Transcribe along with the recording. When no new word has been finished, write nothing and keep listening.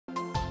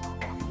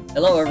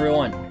Hello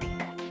everyone,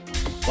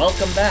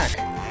 welcome back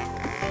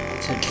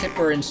to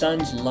Chipper &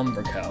 Sons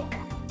Lumber Co.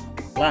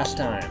 Last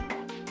time,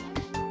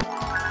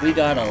 we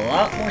got a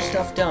lot more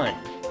stuff done,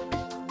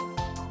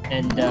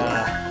 and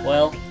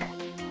well,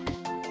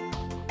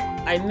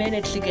 I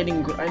managed to get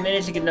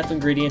enough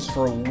ingredients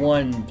for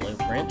one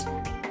blueprint,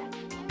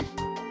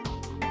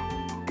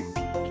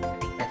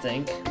 I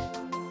think.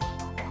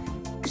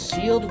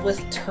 Sealed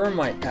with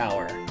termite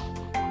power.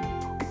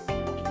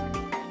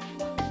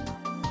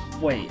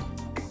 Wait.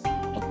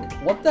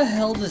 What the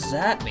hell does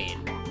that mean?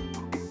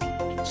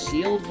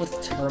 Sealed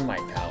with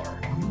termite power.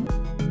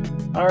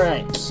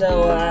 Alright,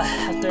 so,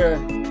 after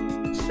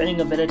spending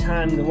a bit of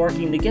time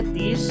working to get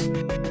these...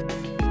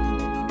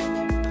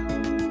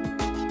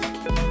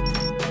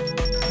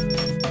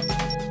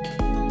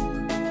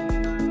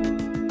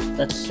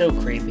 That's so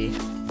creepy.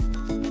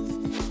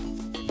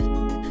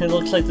 It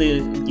looks like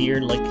the deer,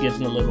 gives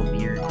him a little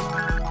beard.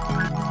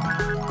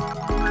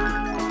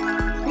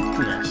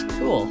 Yes,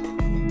 cool.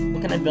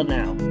 What can I build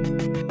now?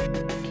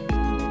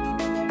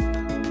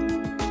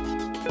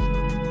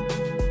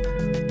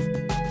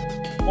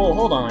 Oh,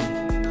 hold on.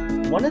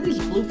 One of these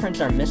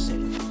blueprints are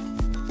missing.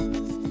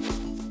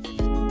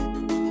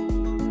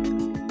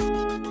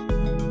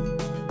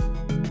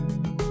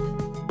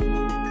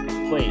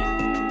 Wait.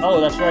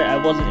 Oh, that's right. I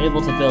wasn't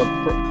able to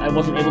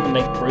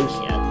make Bruce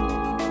yet.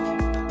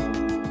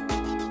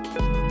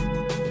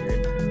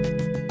 Weird.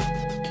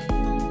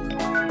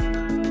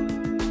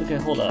 Okay,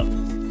 hold up.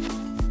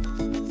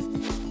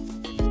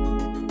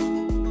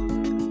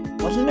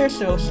 Wasn't there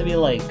supposed to be,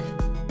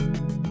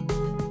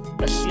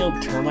 a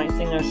sealed termite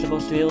thing I was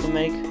supposed to be able to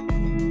make?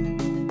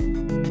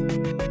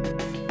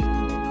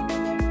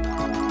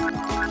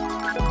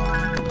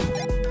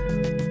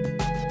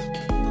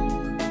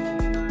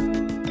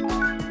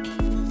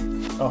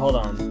 Oh, hold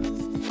on.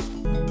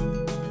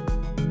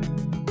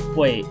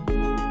 Wait.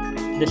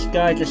 This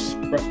guy just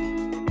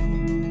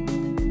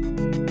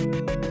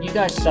You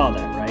guys saw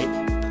that, right?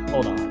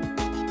 Hold on.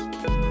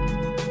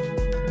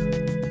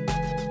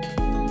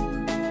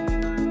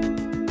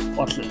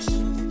 Watch this.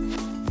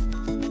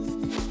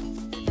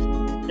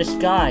 This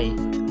guy,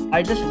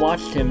 I just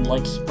watched him,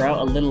 sprout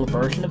a little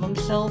version of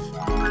himself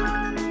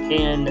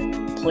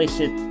and place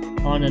it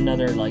on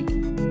another, I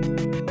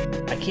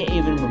can't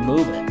even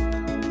remove it.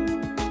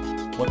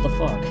 What the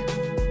fuck?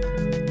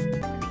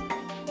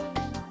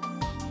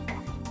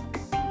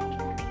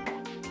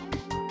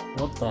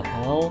 What the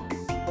hell?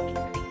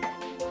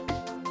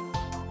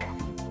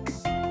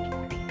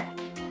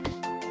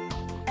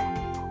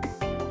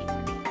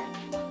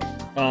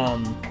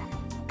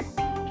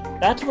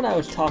 That's what I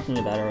was talking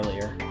about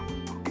earlier.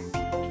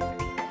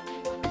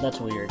 That's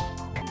weird.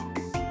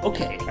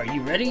 Okay, are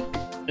you ready?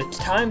 It's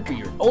time for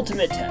your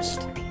ultimate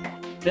test.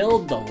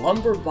 Build the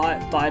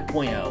Lumberbot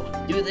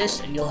 5.0. Do this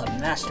and you'll have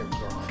mastered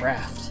your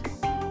craft.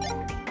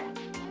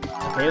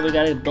 Okay, we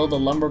gotta build the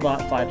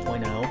Lumberbot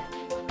 5.0.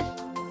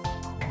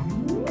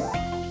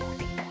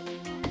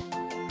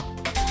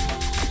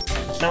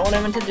 That's not what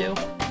I meant to do.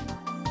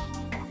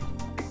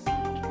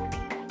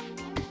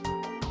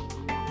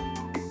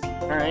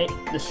 Alright,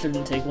 this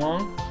shouldn't take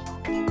long.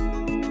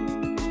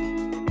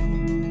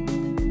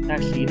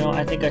 Actually,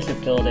 I think I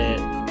should build it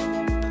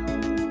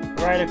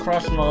right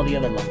across from all the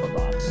other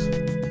Lumberbots.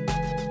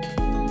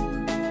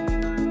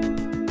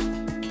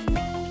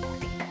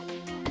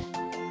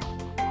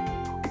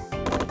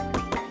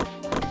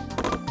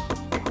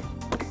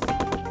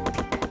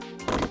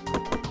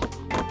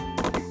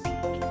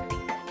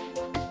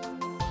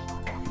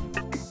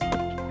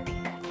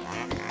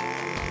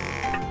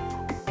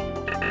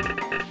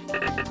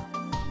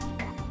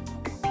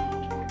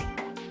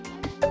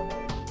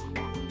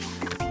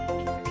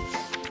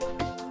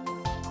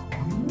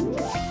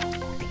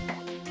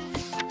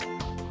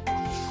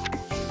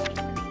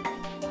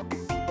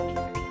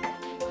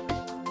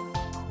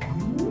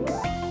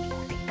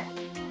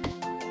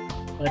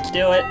 Let's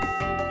do it.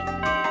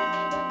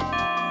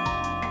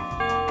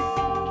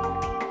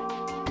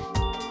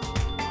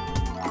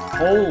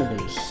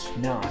 Holy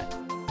snot.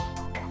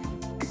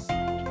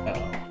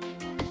 Uh-oh.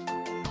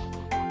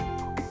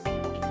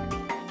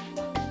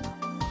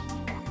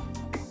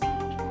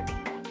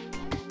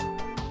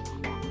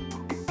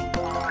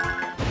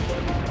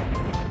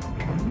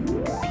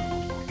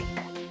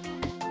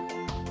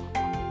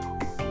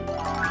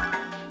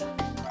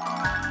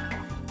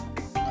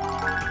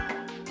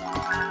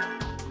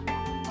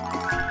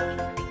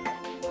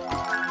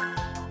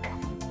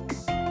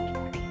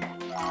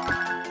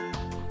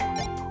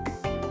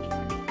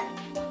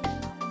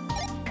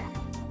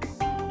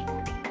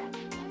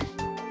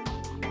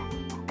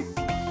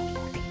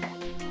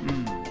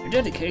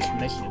 Your dedication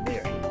makes me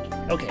weary.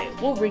 Okay,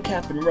 we'll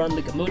recap and run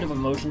the gamut of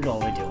emotions while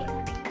we do it.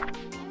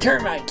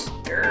 Termites!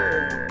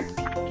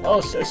 Grrr!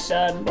 Oh, so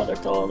sad, mother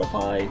fell on the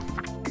pie.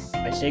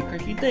 I say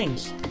creepy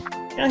things.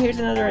 Now here's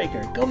another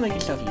acre. Go make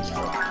yourself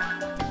useful.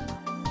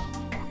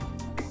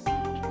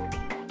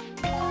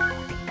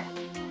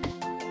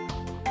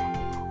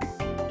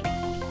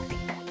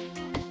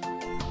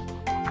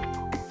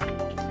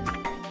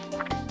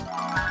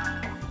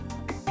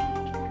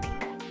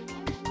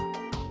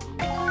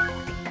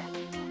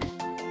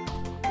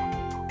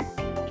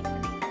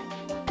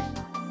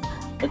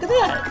 Look at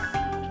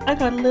that! I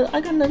got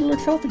another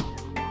little trophy.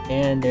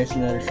 And there's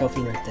another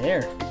trophy right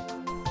there.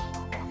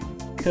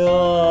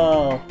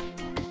 Cool!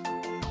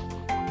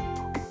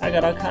 I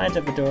got all kinds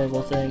of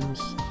adorable things.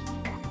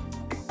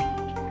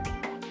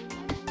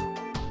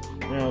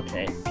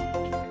 Okay.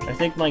 I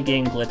think my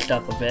game glitched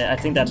up a bit. I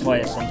think that's why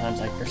it sometimes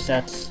like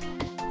resets.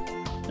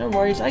 No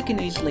worries, I can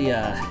easily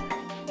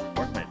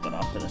work my butt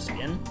off for this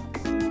again.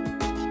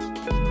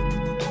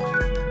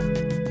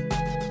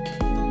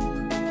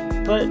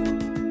 But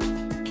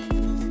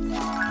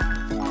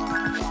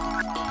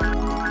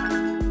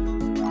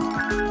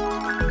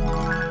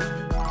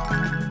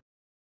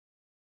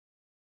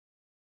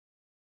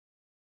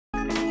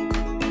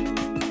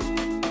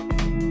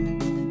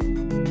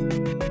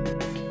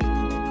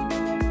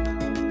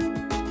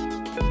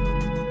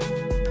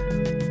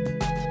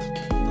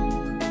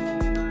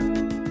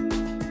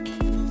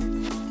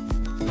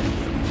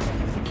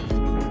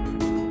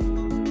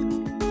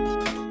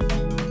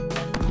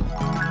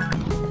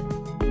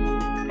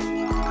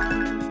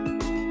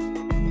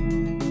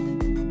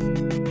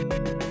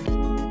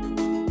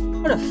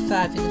what a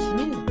fabulous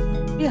meal!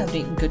 We haven't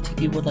eaten good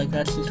tiki wood like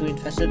that since we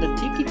infested the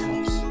tiki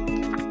house.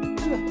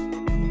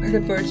 Heard a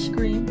bird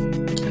scream?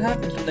 That's what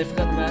happens when they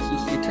forgot the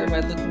masters see a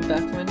termite looking back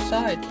from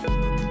inside.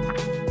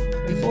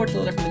 We forged a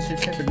letter from Mr.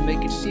 Shepherd to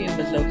make it seem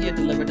as though he had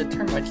delivered the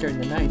termites during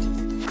the night.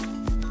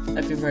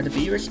 Have you ever heard a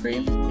beaver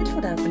scream? It's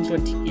what happens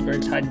when tiki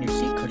birds hide in your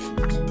seat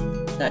cushions.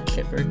 That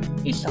Chipper,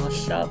 he has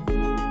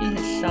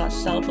shot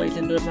saw blades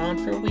into the ground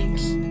for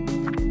weeks.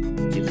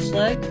 See this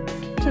leg?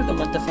 Took a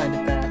month to find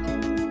it back.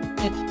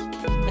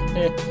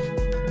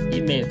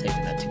 You may have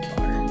taken that too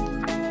far.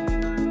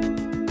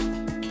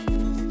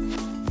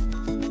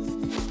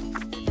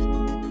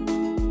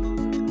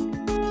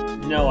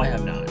 No, I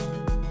have not.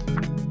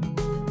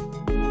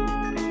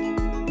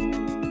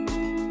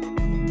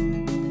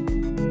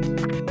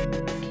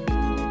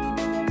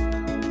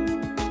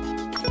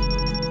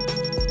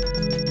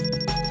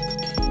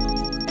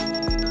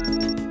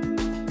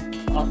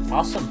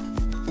 Awesome.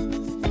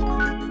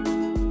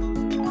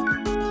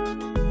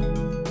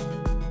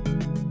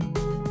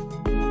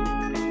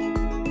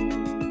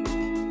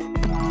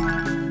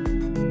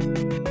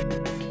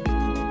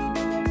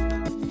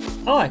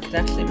 Oh, I could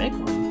actually make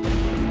one.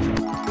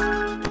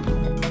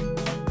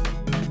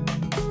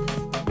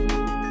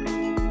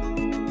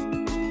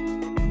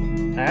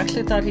 I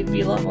actually thought he'd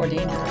be a lot more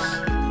dangerous.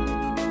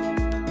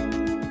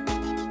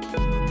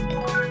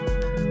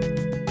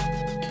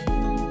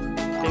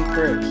 Big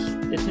Bruce.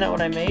 Isn't that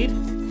what I made?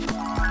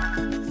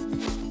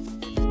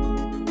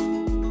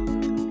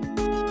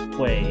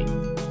 Wait.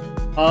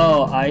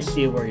 Oh, I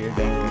see where you're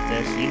going with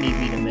this. You need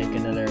me to make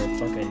another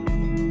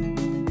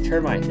fucking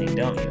termite thing,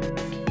 don't you?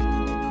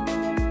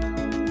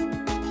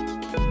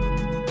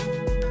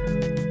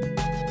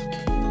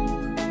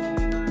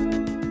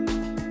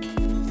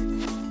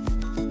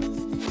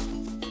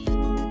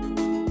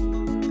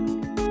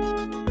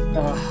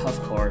 Of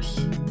course.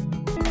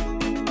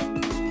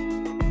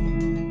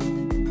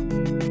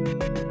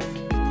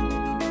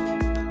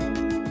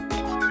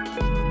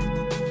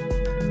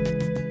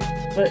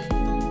 But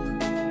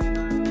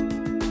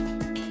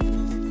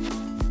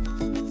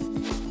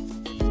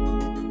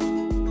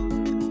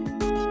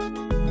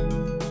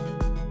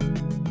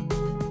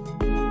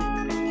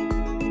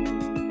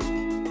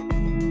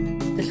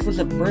this was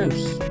a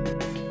Bruce.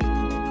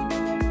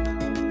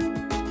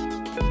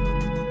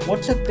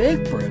 What's a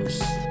big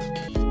Bruce?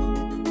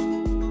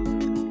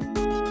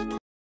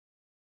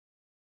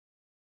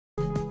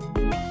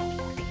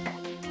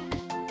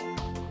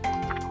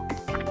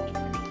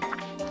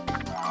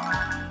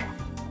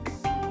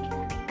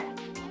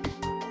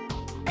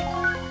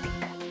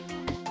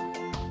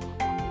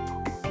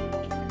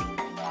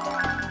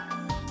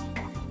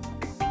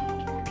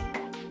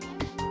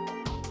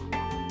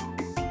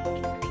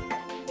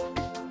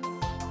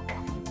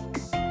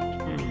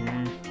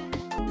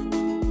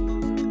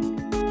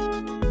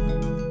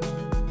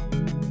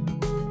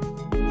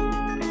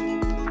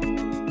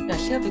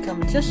 You're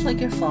becoming just like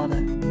your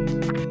father,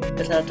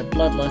 without the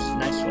bloodlust,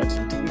 night sweats,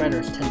 and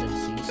murderous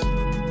tendencies.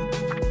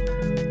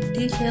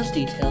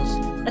 Details.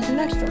 As an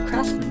expert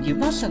craftsman, you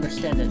must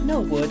understand that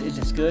no wood is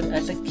as good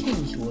as a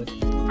king's wood.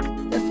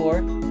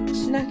 Therefore,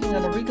 snacking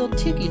on a regal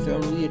tiki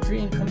throne will be a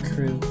dream come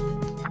true.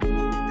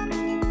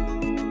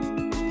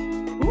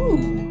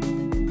 Ooh!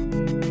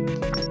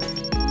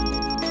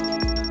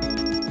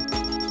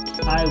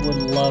 I would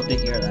love to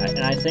hear that,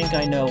 and I think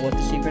I know what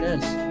the secret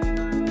is.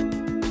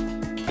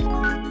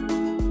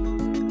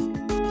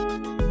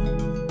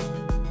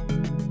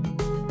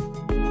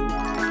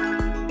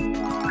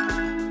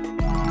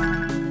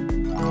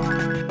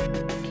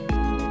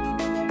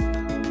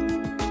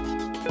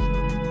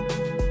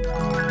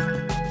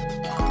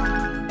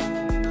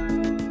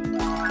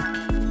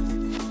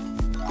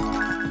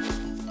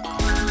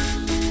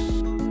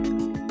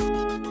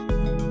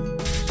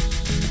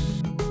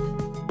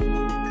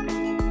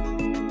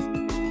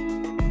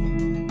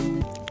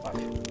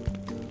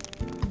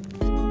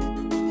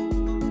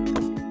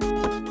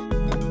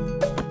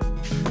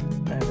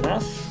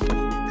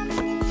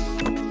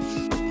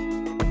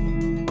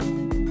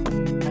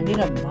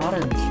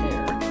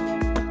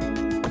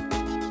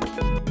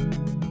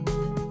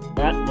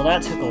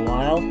 that took a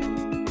while.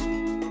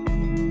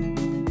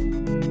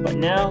 But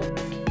now,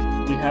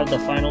 we have the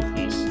final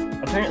piece.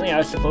 Apparently I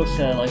was supposed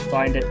to, like,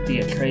 find it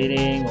via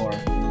trading or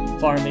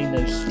farming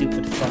those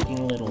stupid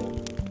fucking little,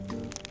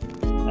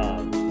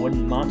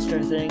 wooden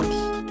monster things.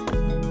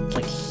 It's,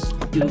 like,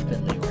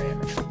 stupidly rare.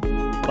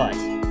 But,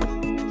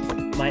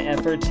 my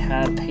efforts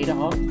have paid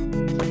off,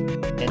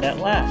 and at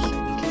last,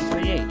 we can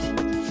create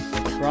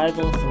a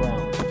tribal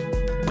throne.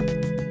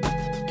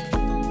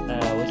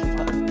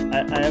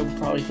 I would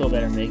probably feel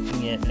better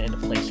making it in a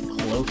place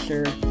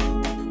closer to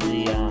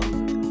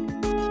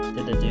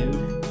the dude.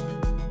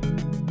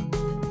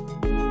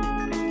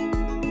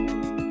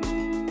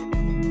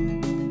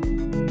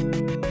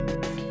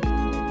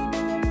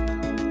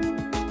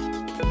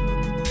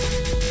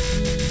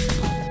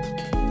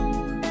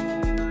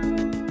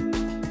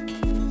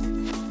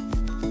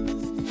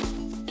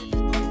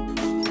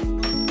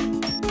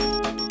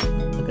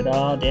 Look at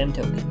all damn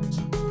tokens.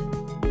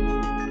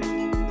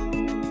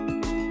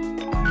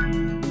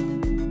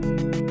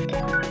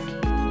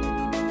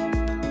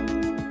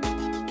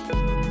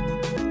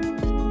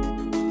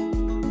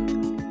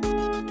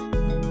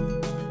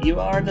 You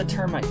are the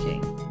Termite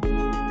King.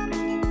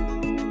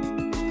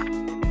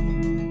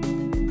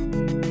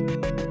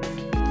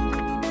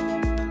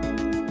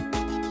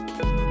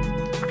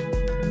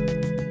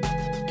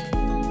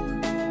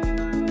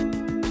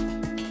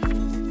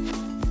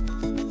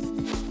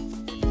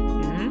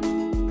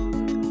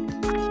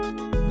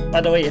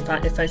 By the way, if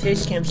my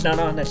face cam's not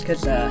on, that's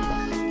because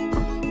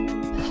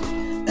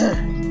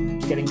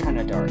it's getting kind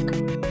of dark.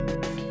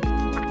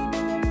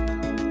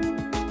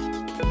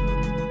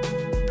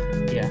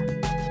 Yeah.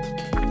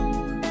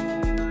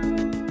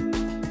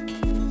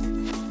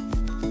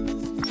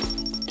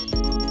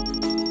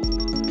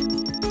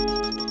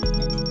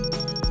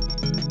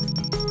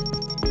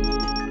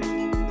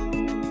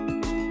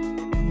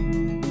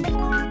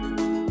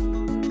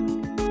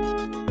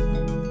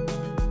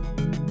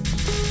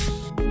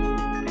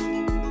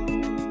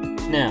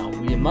 Now,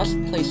 we must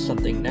place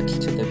something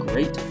next to the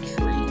great tree.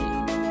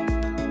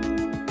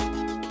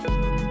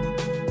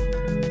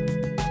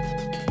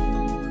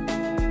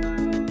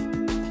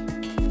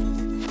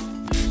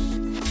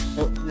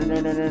 Oh,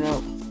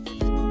 no.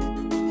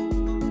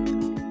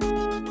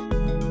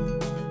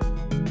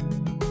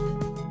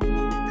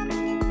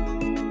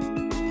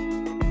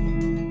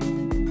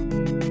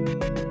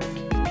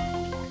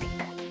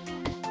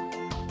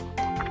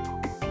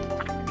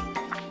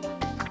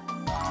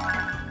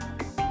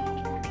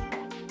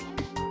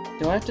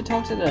 Do I have to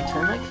talk to the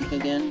Termite King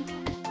again?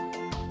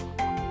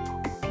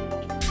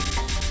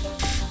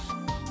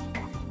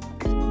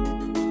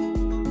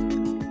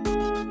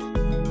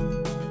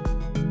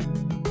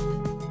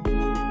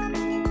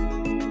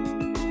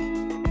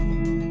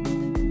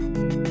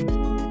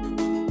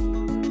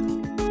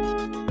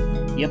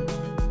 Yep.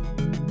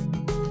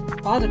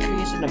 Father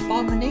Tree is an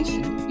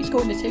abomination. He's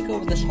going to take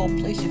over this whole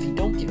place if you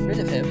don't get rid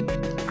of him.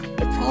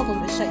 The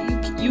problem is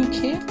that you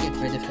can't get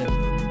rid of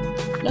him.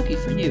 Lucky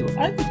for you,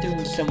 I've been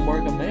doing some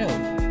work on my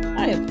own.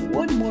 I have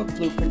one more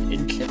blueprint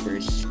in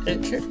Chipper's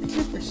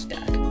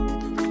stack.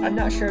 I'm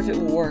not sure if it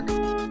will work,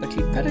 but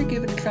you'd better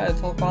give it a try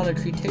before Father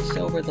Tree takes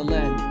over the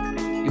land.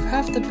 You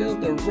have to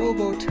build the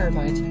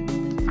Robo-Termite.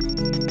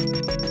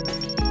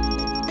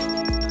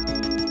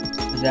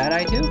 That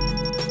I do?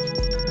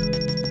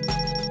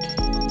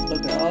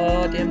 Look at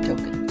all damn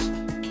tokens.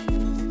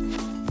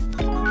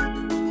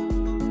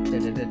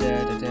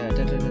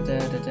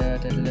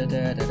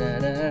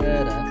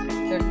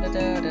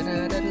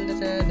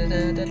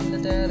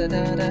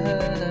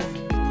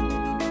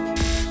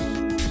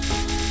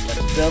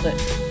 Let's build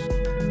it.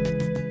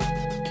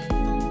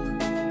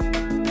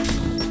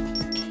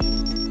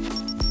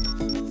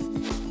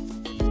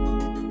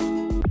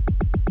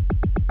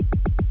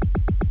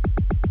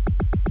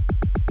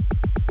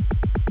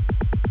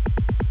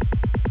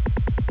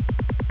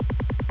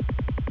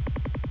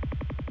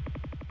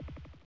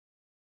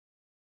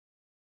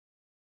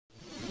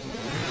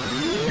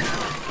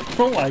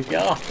 Oh my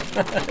god.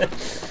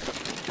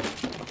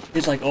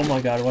 He's like, oh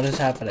my god, what is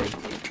happening?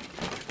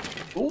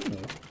 Ooh,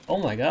 oh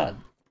my god.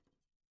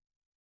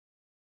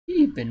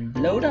 You've been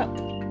blowed up.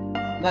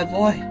 My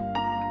boy,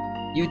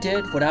 you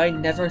did what I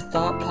never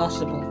thought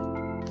possible.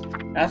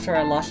 After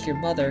I lost your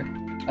mother,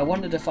 I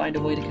wanted to find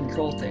a way to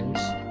control things,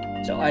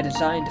 so I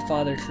designed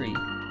Father Tree.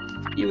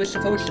 He was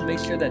supposed to make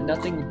sure that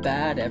nothing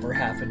bad ever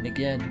happened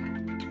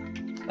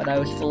again. But I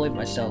was fooling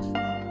myself.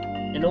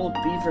 An old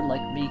beaver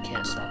like me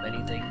can't stop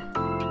anything.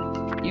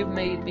 You've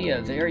made me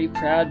a very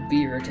proud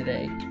beaver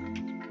today.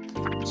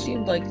 It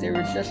seemed like there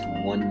was just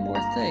one more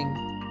thing.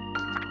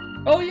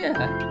 Oh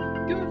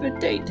yeah, you have a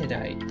date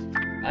tonight.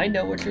 I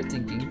know what you're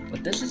thinking,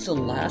 but this is the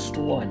last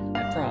one,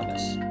 I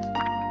promise.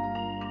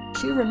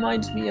 She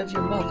reminds me of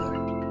your mother.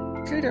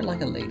 Treat her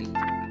like a lady.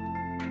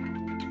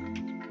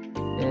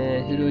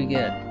 Who do we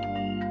get?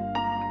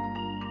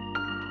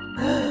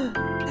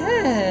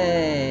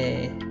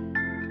 Hey!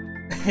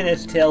 And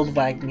its tail's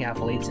wagging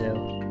happily too.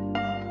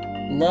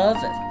 Love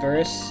at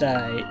first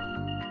sight.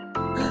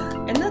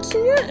 And that's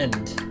the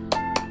end!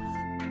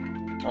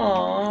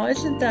 Aw,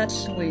 isn't that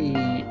sweet?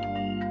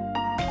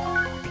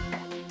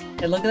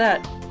 Hey, look at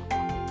that!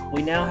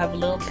 We now have a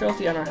little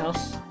trophy on our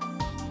house.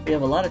 We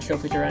have a lot of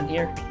trophies around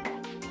here.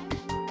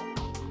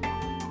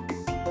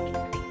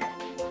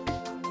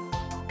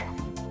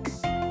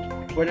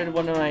 Where did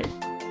one of my...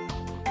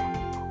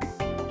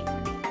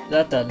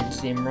 That doesn't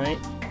seem right,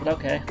 but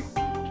okay.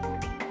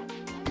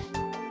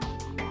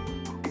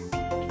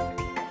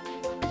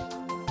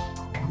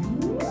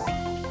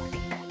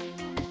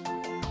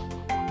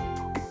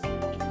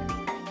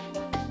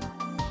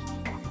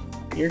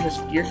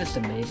 You're just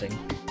amazing.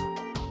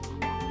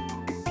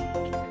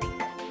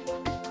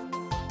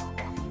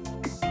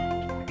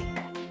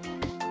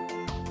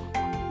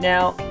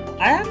 Now,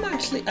 I'm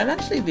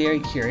actually very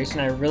curious, and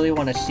I really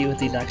want to see what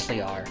these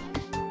actually are.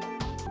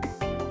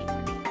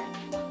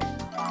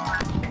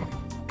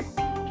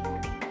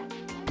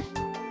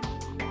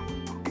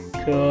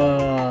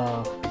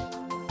 Cool.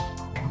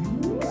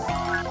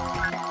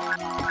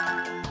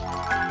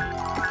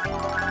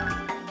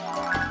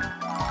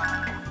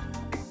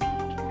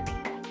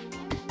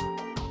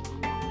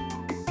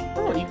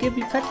 Oh, you give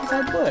me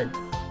petrified wood.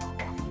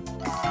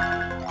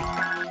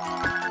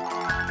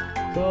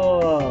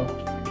 Cool.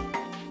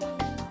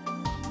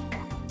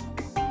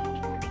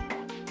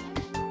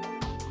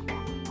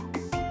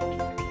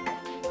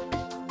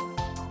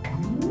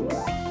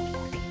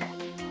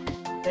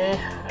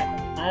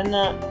 I'm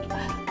not...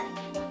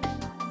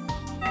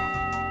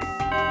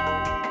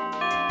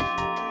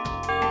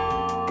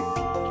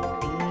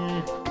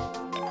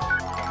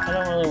 I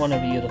don't really want to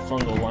view the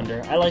fungal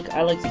wonder. I like the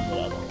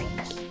other ones.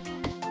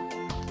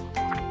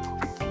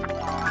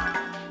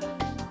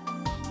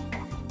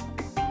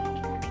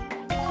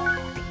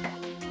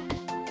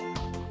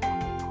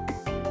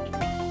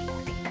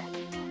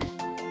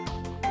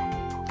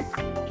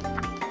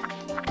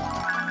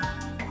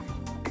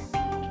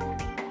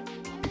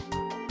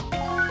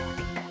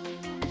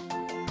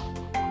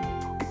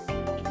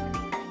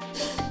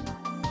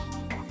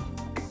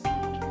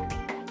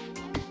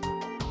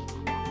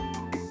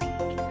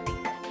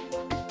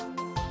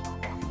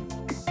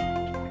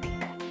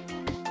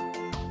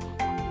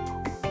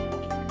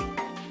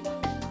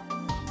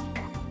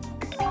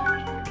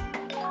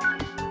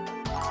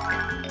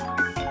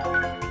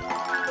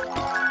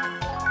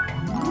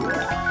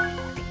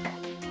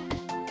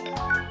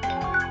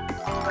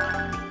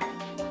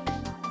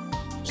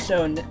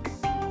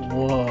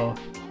 Whoa,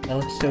 that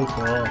looks so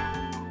cool.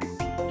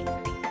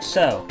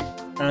 So,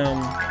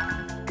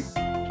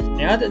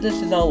 now that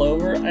this is all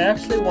over,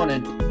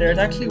 there's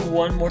actually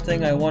one more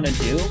thing I want to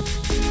do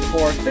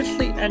before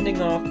officially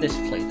ending off this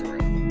playthrough.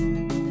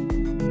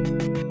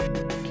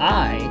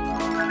 I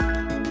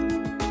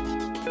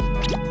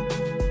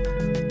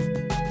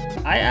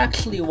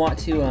actually want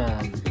to,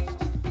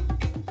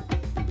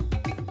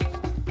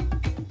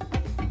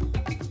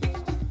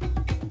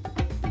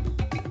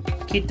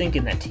 keep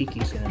thinking that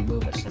Tiki's gonna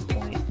move at some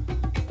point.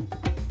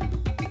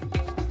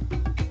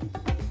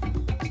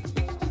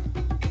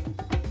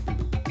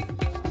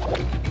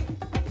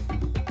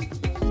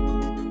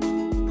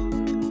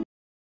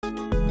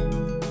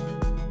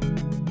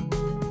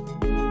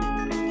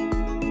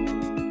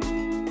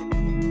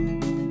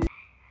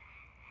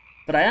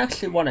 But I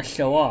actually want to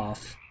show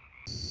off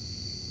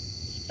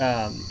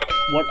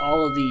what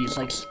all of these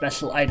like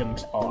special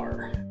items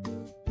are.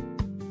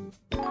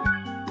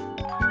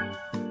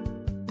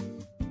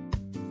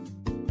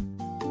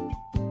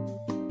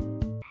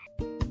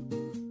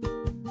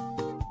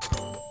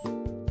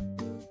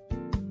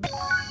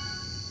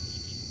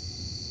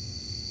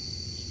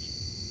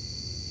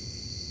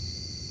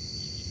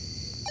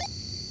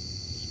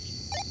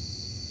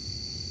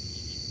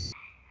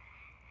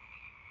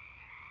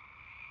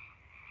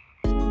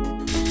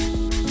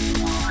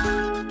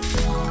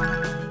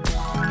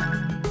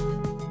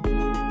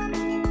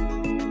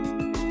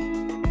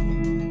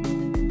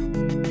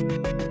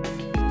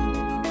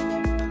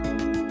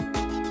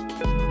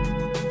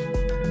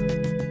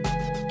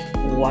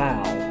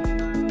 Wow.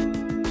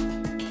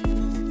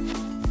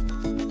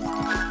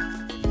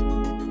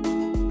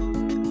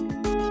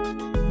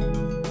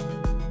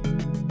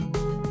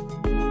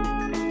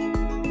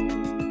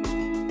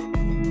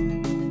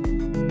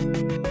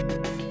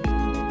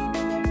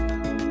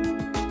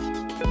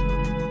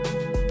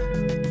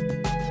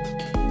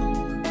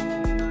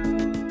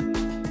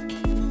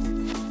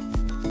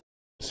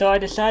 So I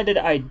decided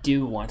I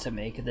do want to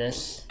make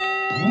this.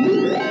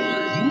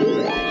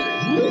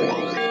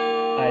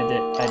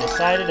 I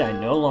decided I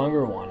no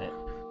longer want it.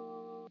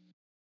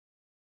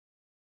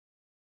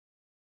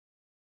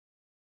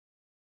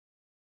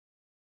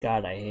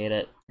 God, I hate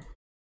it.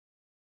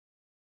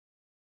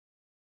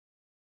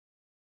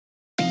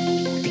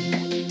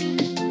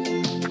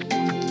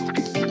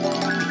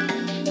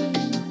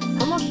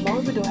 How much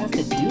longer do I have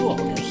to do all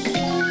this?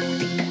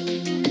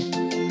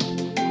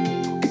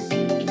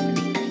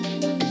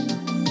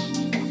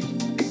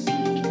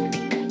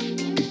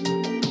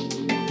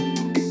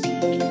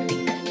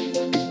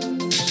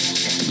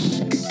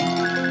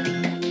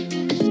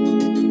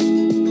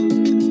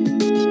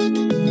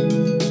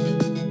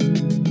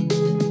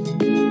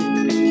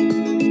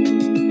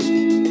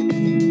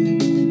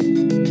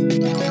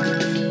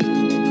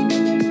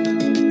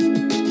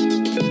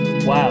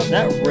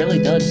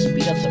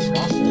 up the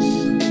process.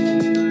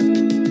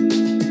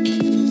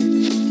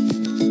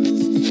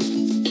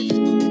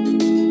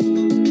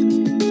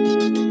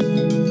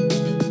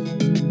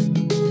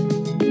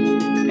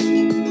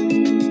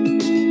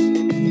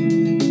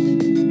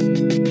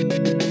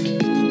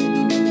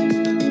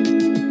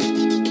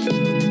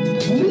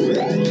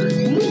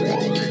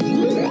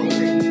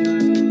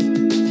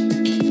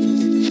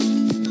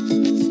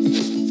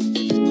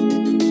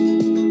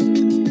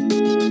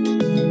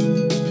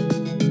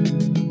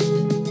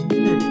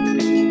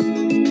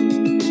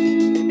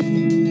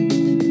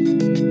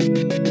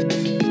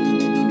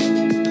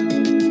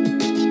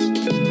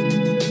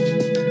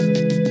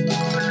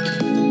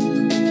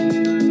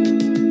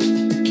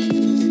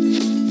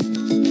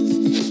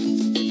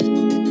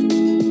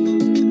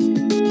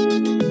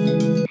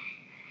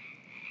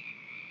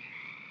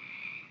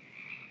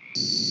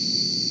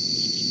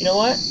 You know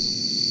what?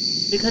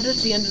 Because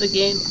it's the end of the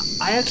game,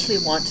 I actually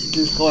want to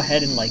just go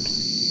ahead and, like,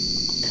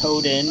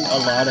 code in a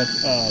lot of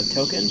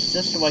tokens,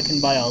 just so I can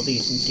buy all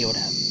these and see what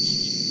happens.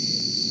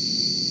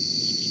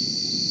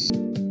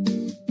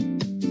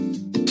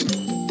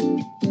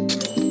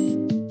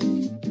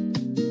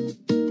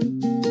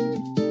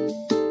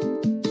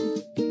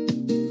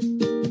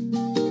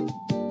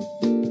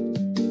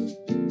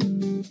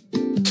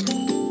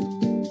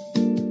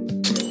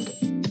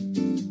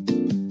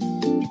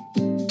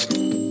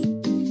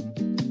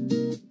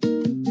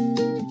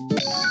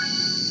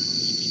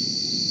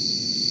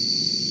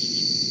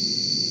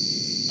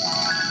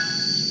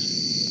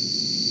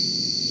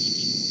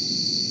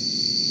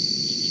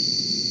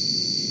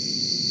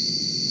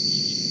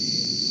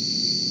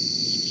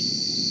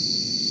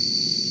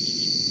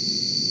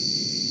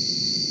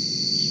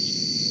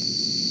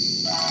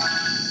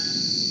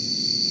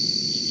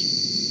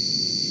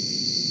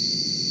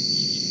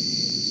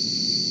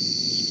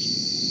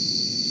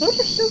 Those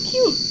are so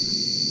cute!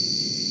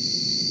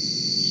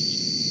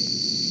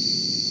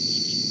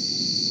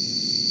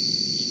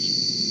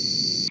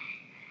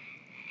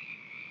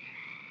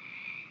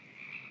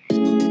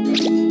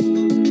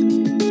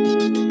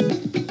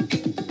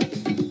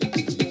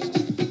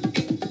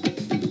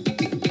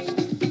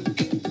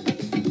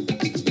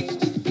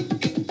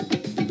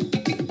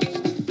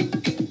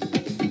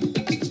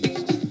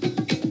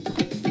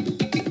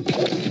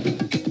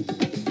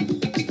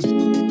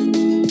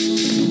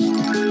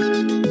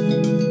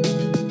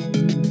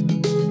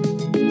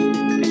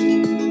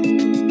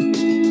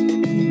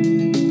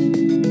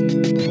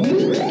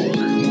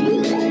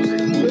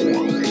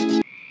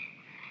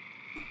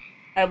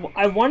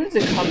 I wanted to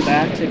come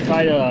back to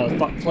try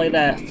to play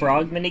that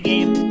frog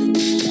minigame,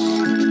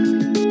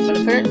 but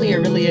apparently it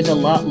really is a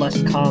lot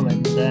less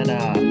common than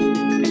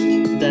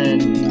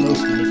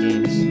most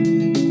minigames.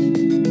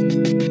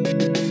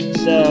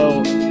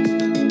 So,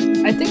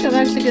 I think I'm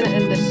actually going to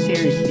end this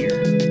series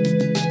here.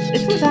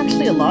 This was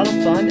actually a lot of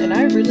fun, and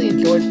I really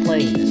enjoyed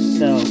playing this,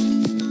 so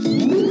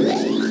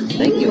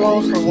thank you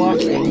all for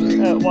watching,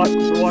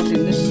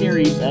 this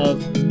series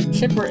of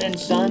Chipper and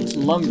Sons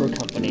Lumber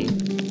Company.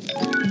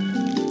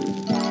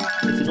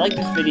 If you like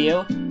this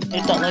video,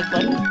 hit that like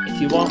button. If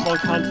you want more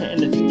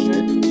content in the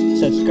future,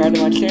 subscribe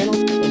to my channel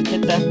and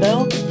hit that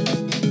bell.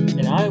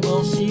 And I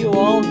will see you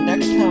all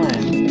next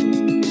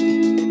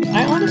time.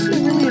 I honestly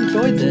really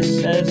enjoyed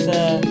this, as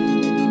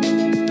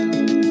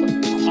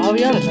I'll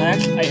be honest,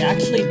 I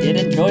actually did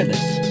enjoy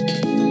this.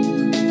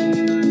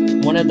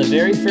 One of the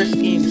very first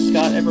games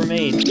Scott ever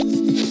made.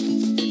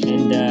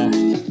 And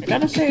I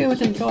gotta say it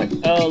was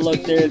enjoyable. Oh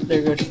look, there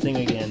goes the thing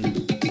again.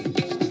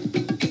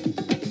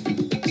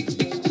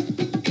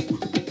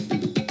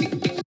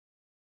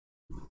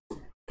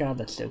 God,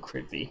 that's so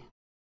creepy.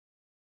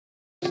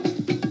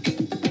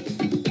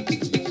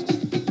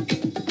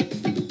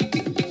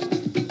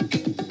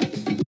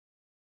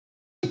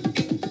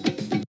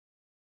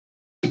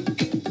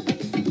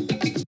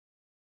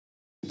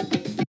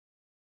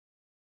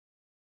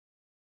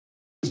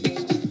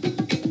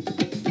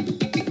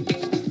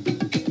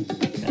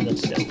 God,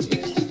 that's so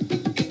weird.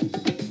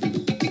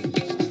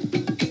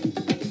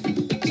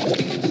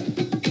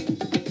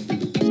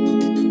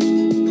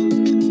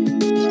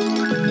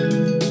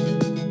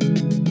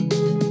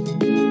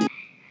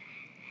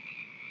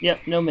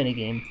 Yep, no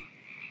minigame.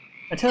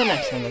 Until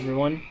next time,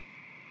 everyone.